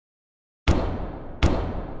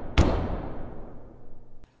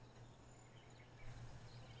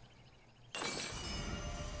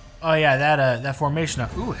Oh yeah, that formation.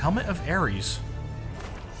 Ooh, Helmet of Ares.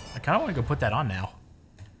 I kind of want to go put that on now.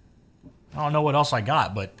 I don't know what else I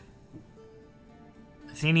got, but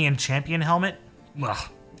Athenian Champion Helmet? Ugh.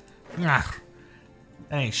 That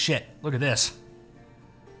ain't shit. Look at this.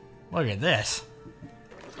 Look at this.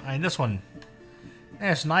 I mean, this one,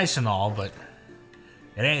 it's nice and all, but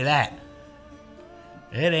it ain't that.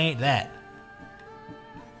 It ain't that.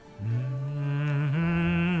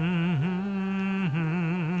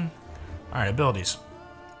 Alright, abilities.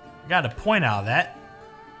 I got a point out of that,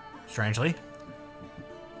 strangely,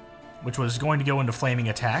 which was going to go into flaming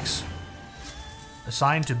attacks.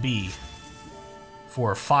 Assigned to B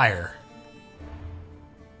for fire.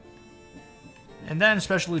 And then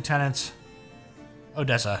Special Lieutenants,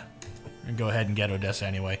 Odessa. I'm gonna go ahead and get Odessa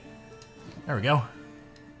anyway. There we go.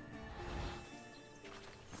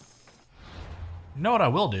 You know what I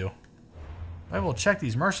will do? I will check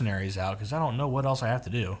these mercenaries out, because I don't know what else I have to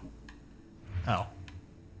do. Oh.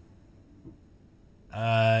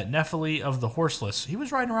 Nephili of the Horseless. He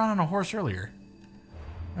was riding around on a horse earlier.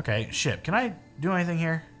 Okay, ship. Can I do anything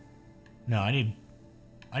here? No, I need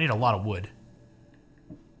a lot of wood.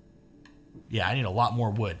 Yeah, I need a lot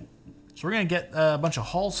more wood. So we're gonna get a bunch of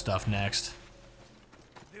hull stuff next.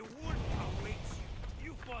 The wolf awaits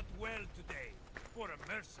you. You fought well today for a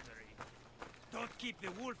mercenary. Don't keep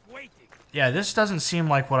the wolf waiting. Yeah, this doesn't seem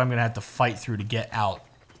like what I'm gonna have to fight through to get out.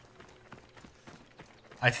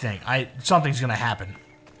 I think something's gonna happen.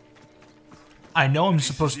 I know I'm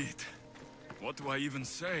supposed to. What do I even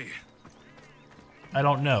say? I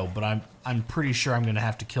don't know, but I'm pretty sure I'm gonna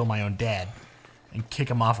have to kill my own dad and kick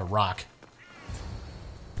him off a rock.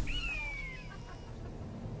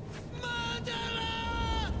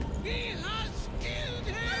 Murderer! He has killed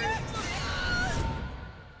him!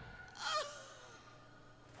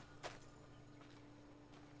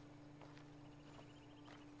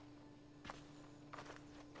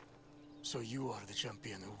 So you are the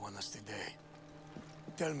champion who won us today.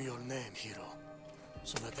 Tell me your name, hero,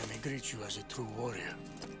 so that I may greet you as a true warrior.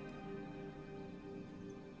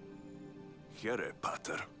 Here,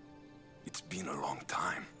 Pater. It's been a long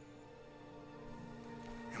time.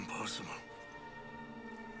 Impossible.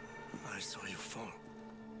 I saw you fall.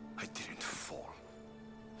 I didn't fall.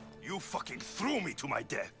 You fucking threw me to my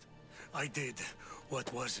death. I did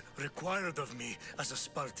what was required of me as a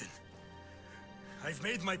Spartan. I've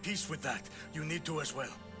made my peace with that. You need to as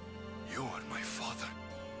well. You are my father.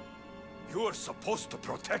 You are supposed to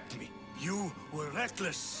protect me. You were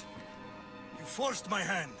reckless. You forced my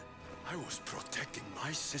hand. I was protecting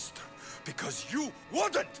my sister because you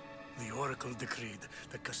wouldn't! The Oracle decreed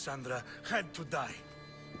that Cassandra had to die.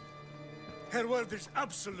 Her word is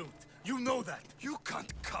absolute. You know that. You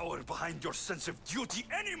can't cower behind your sense of duty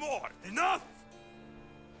anymore! Enough!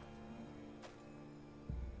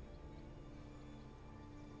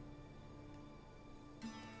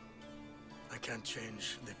 I can't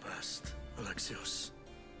change the past, Alexios.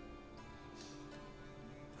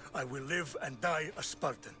 I will live and die a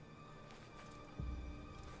Spartan.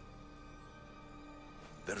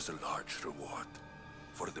 There's a large reward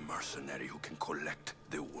for the mercenary who can collect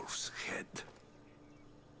the wolf's head.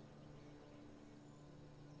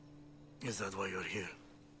 Is that why you're here?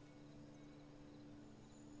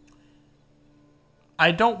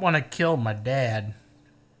 I don't want to kill my dad.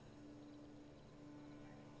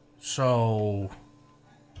 So...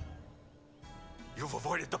 You've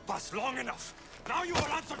avoided the past long enough. Now you will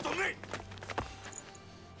answer to me!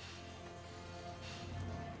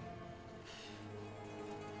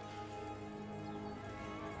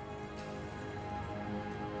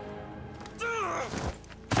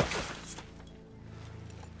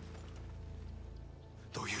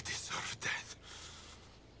 Though you deserve death,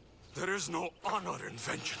 there is no honor in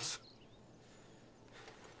vengeance.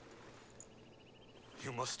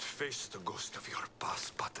 You must face the ghost of your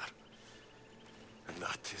past, Pater. And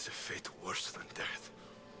that is a fate worse than death.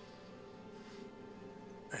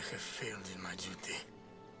 I have failed in my duty.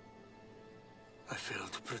 I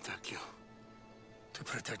failed to protect you. To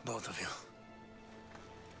protect both of you.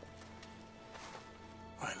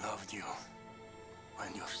 I loved you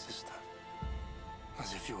and your sister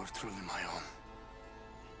as if you were truly my own.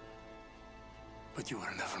 But you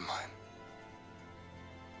were never mine.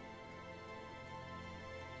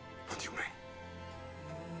 What do you mean?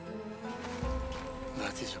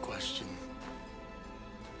 That is a question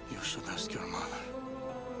you should ask your mother.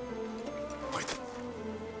 Wait.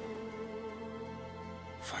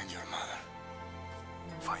 Find your mother.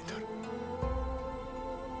 Find her.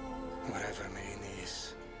 Wherever Marini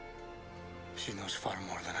is, she knows far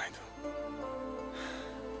more than I do.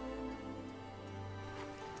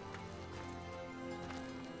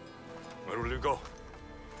 will you go?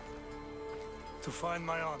 To find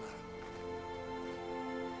my honor.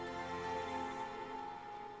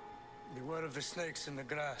 Beware of the snakes in the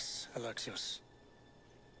grass, Alexios.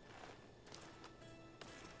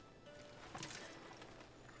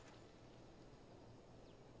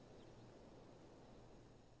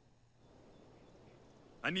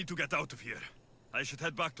 I need to get out of here. I should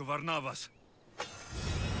head back to Varnavas.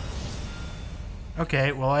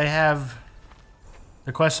 Okay, well I have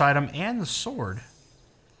the quest item and the sword.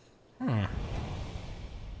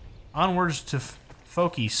 Onwards to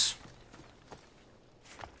Phokis.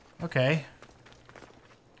 Okay.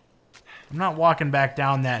 I'm not walking back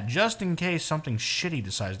down that just in case something shitty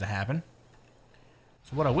decides to happen.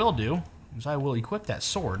 So what I will do is I will equip that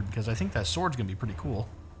sword, because I think that sword's going to be pretty cool.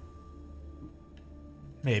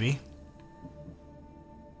 Maybe.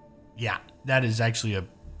 Yeah, that is actually a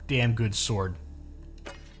damn good sword.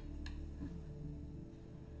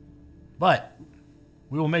 But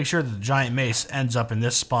we will make sure that the giant mace ends up in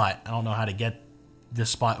this spot. I don't know how to get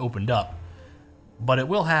this spot opened up, but it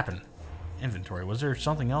will happen. Inventory. Was there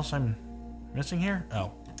something else I'm missing here?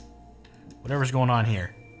 Oh. Whatever's going on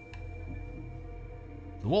here.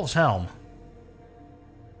 The wolf's helm.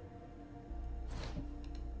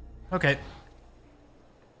 Okay.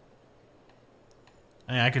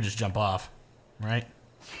 I mean, I could just jump off, right?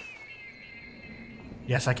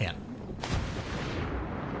 Yes, I can.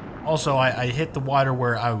 Also, I hit the water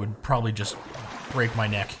where I would probably just break my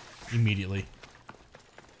neck immediately.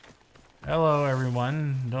 Hello,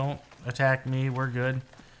 everyone. Don't attack me. We're good.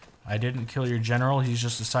 I didn't kill your general. He's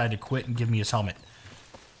just decided to quit and give me his helmet.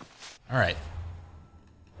 Alright.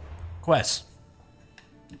 Quests.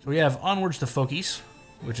 So we have Onwards to Phokis,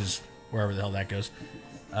 which is wherever the hell that goes.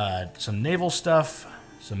 Some naval stuff,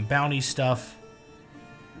 some bounty stuff,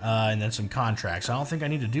 and then some contracts. I don't think I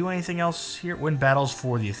need to do anything else here. Win battles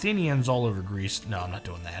for the Athenians all over Greece. No, I'm not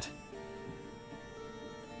doing that.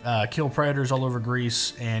 Kill predators all over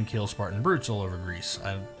Greece, and kill Spartan brutes all over Greece.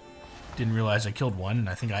 I didn't realize I killed one, and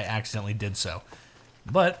I think I accidentally did so.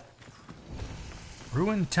 But,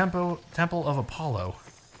 ruined Temple of Apollo.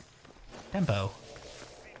 Tempo.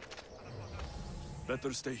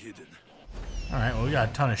 Better stay hidden. Alright, well we got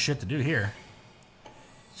a ton of shit to do here.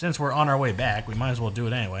 Since we're on our way back, we might as well do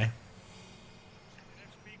it anyway.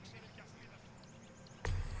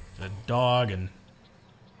 It's a dog, and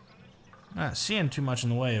not seeing too much in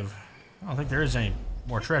the way of... I don't think there is any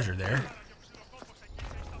more treasure there.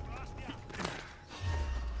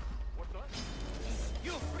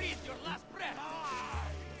 You breathe your last breath.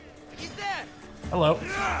 He's there. Hello.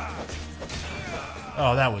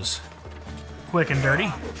 Oh, that was quick and dirty.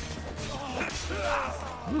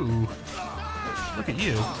 Ooh. Look at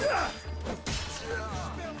you. I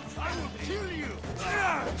will kill you.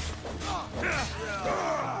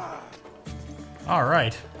 All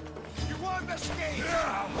right. You won't escape.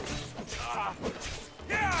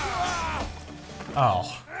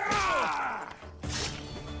 Oh.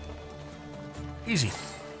 Easy.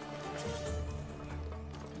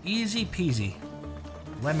 Easy peasy.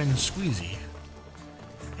 Lemon squeezy.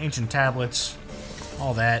 Ancient tablets.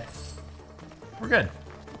 All that. We're good.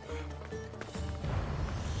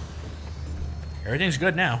 Everything's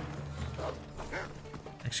good now.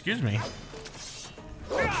 Excuse me.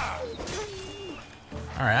 Alright,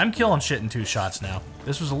 I'm killing shit in 2 shots now.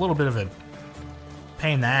 This was a little bit of a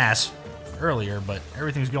pain in the ass earlier, but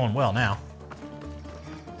everything's going well now.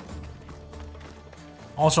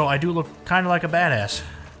 Also, I do look kind of like a badass.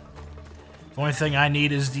 The only thing I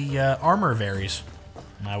need is the armor varies.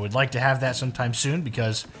 And I would like to have that sometime soon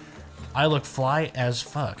because I look fly as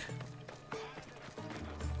fuck.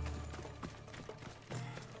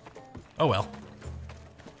 Oh well.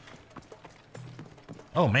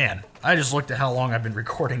 Oh man, I just looked at how long I've been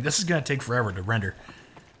recording. This is gonna take forever to render.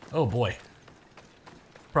 Oh boy.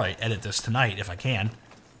 Probably edit this tonight if I can.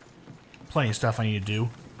 Plenty of stuff I need to do.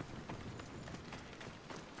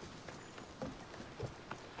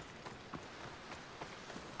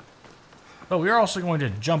 But we are also going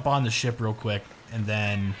to jump on the ship real quick and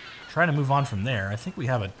then try to move on from there. I think we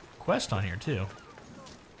have a quest on here too.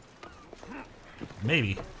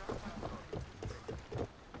 Maybe.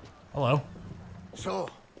 Hello. So,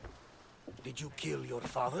 did you kill your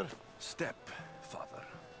father? Stepfather.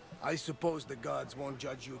 I suppose the gods won't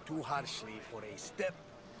judge you too harshly for a step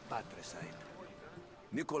patricide.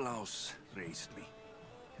 Nikolaos raised me,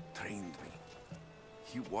 trained me.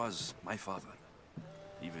 He was my father,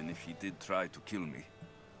 even if he did try to kill me.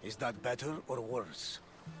 Is that better or worse?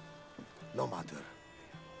 No matter.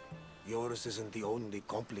 Yours isn't the only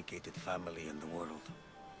complicated family in the world.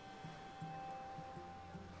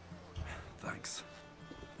 Thanks.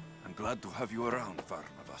 I'm Glad to have you around,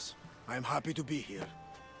 Varnavas. I'm happy to be here.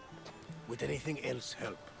 Would anything else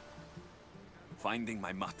help? Finding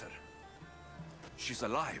my mother. She's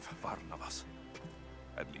alive, Varnavas.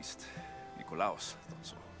 At least, Nikolaos thought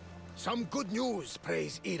so. Some good news,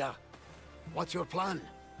 praise Ira. What's your plan?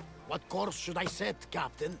 What course should I set,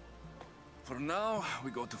 Captain? For now, we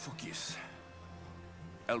go to Fukis.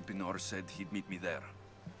 Elpinor said he'd meet me there.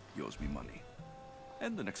 He owes me money.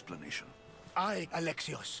 And an explanation. Aye,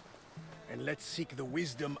 Alexios. And let's seek the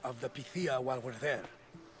wisdom of the Pythia while we're there.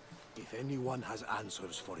 If anyone has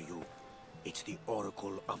answers for you, it's the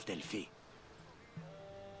Oracle of Delphi.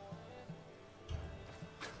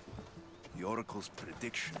 The Oracle's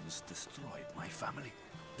predictions destroyed my family.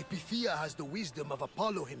 The Pythia has the wisdom of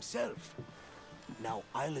Apollo himself. Now,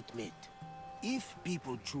 I'll admit, if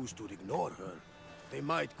people choose to ignore her, they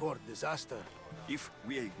might court disaster. If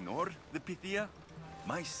we ignored the Pythia,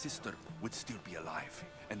 my sister would still be alive,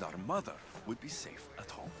 and our mother would be safe at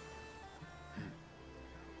home.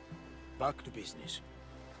 Back to business.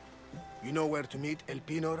 You know where to meet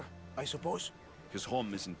Elpinor, I suppose? His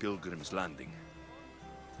home is in Pilgrim's Landing.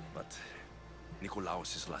 But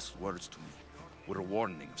Nikolaos' last words to me were a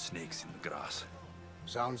warning of snakes in the grass.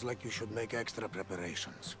 Sounds like you should make extra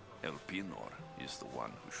preparations. Elpinor is the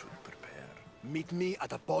one who should prepare. Meet me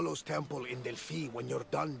at Apollo's temple in Delphi when you're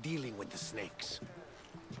done dealing with the snakes.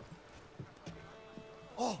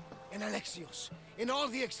 Oh, and Alexios, in all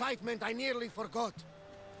the excitement I nearly forgot.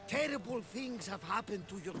 Terrible things have happened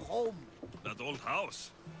to your home. That old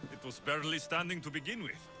house. It was barely standing to begin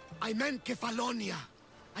with. I meant Kefalonia.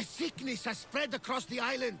 A sickness has spread across the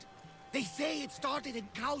island. They say it started in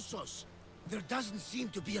Kausos. There doesn't seem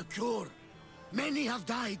to be a cure. Many have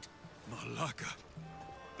died. Malaka.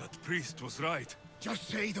 That priest was right. Just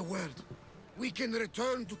say the word. We can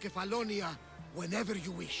return to Kefalonia whenever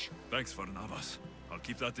you wish. Thanks, Varnavas. I'll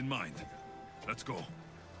keep that in mind. Let's go.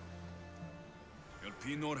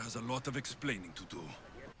 Elpinor has a lot of explaining to do.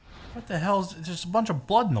 What the hell is there's a bunch of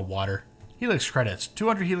blood in the water? Helix credits.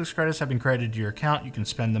 200 Helix credits have been credited to your account. You can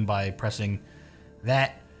spend them by pressing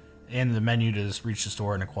that in the menu to reach the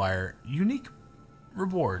store and acquire unique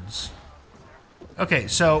rewards. Okay,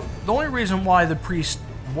 so the only reason why the priest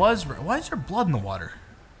was... Why is there blood in the water?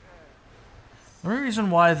 The only reason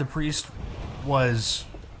why the priest was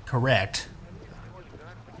correct...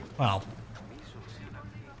 Well...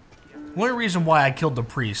 The only reason why I killed the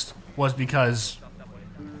priest was because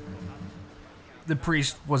the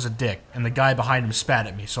priest was a dick, and the guy behind him spat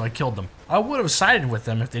at me, so I killed them. I would have sided with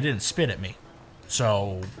them if they didn't spit at me.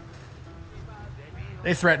 So...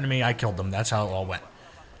 They threatened me, I killed them. That's how it all went.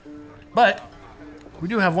 But... We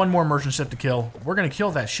do have one more merchant ship to kill. We're going to kill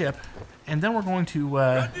that ship, and then we're going to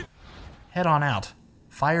head on out.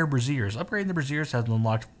 Fire Braziers. Upgrading the Braziers has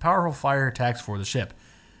unlocked powerful fire attacks for the ship.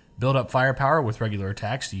 Build up firepower with regular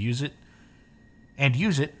attacks to use it, and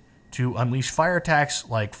use it to unleash fire attacks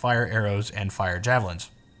like fire arrows and fire javelins.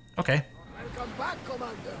 Okay. Welcome back,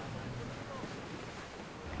 Commander.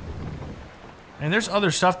 And there's other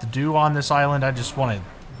stuff to do on this island. I just want to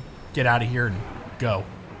get out of here and go.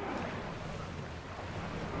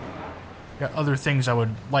 Got other things I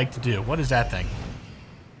would like to do. What is that thing?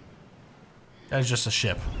 That is just a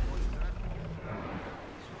ship.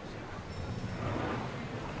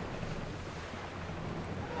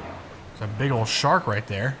 It's a big old shark right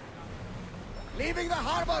there. Leaving the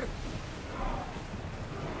harbor.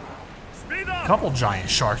 Speed up! Couple giant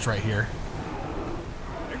sharks right here.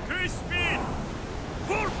 Increase speed!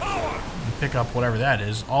 Full power! And pick up whatever that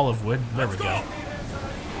is. Olive wood. There we go.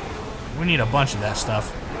 We need a bunch of that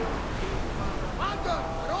stuff. Commander,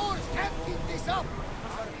 rowers can't keep this up.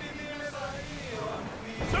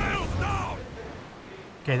 Sails down!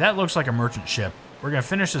 Okay, that looks like a merchant ship. We're gonna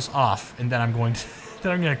finish this off, and then I'm going to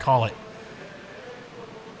then I'm gonna call it.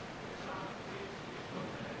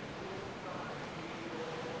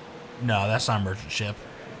 No, that's not a merchant ship.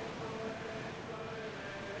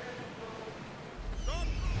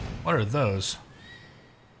 What are those?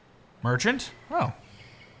 Merchant? Oh.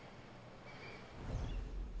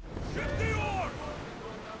 Get the oar!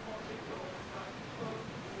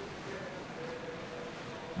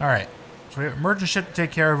 Alright. So we have a merchant ship to take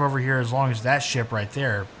care of over here as long as that ship right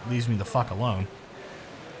there leaves me the fuck alone.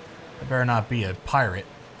 I better not be a pirate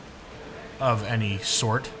of any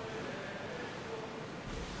sort.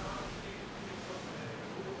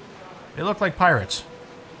 They look like pirates.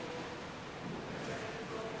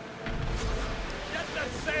 Get that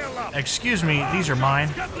sail up! Excuse me, these are mine.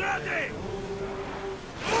 Get ready!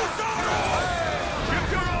 Loose oars!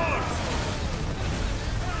 Ship your oars!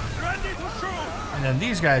 Ready to shoot! And then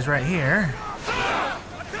these guys right here.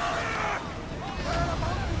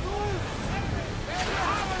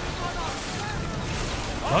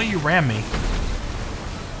 Don't you ram me.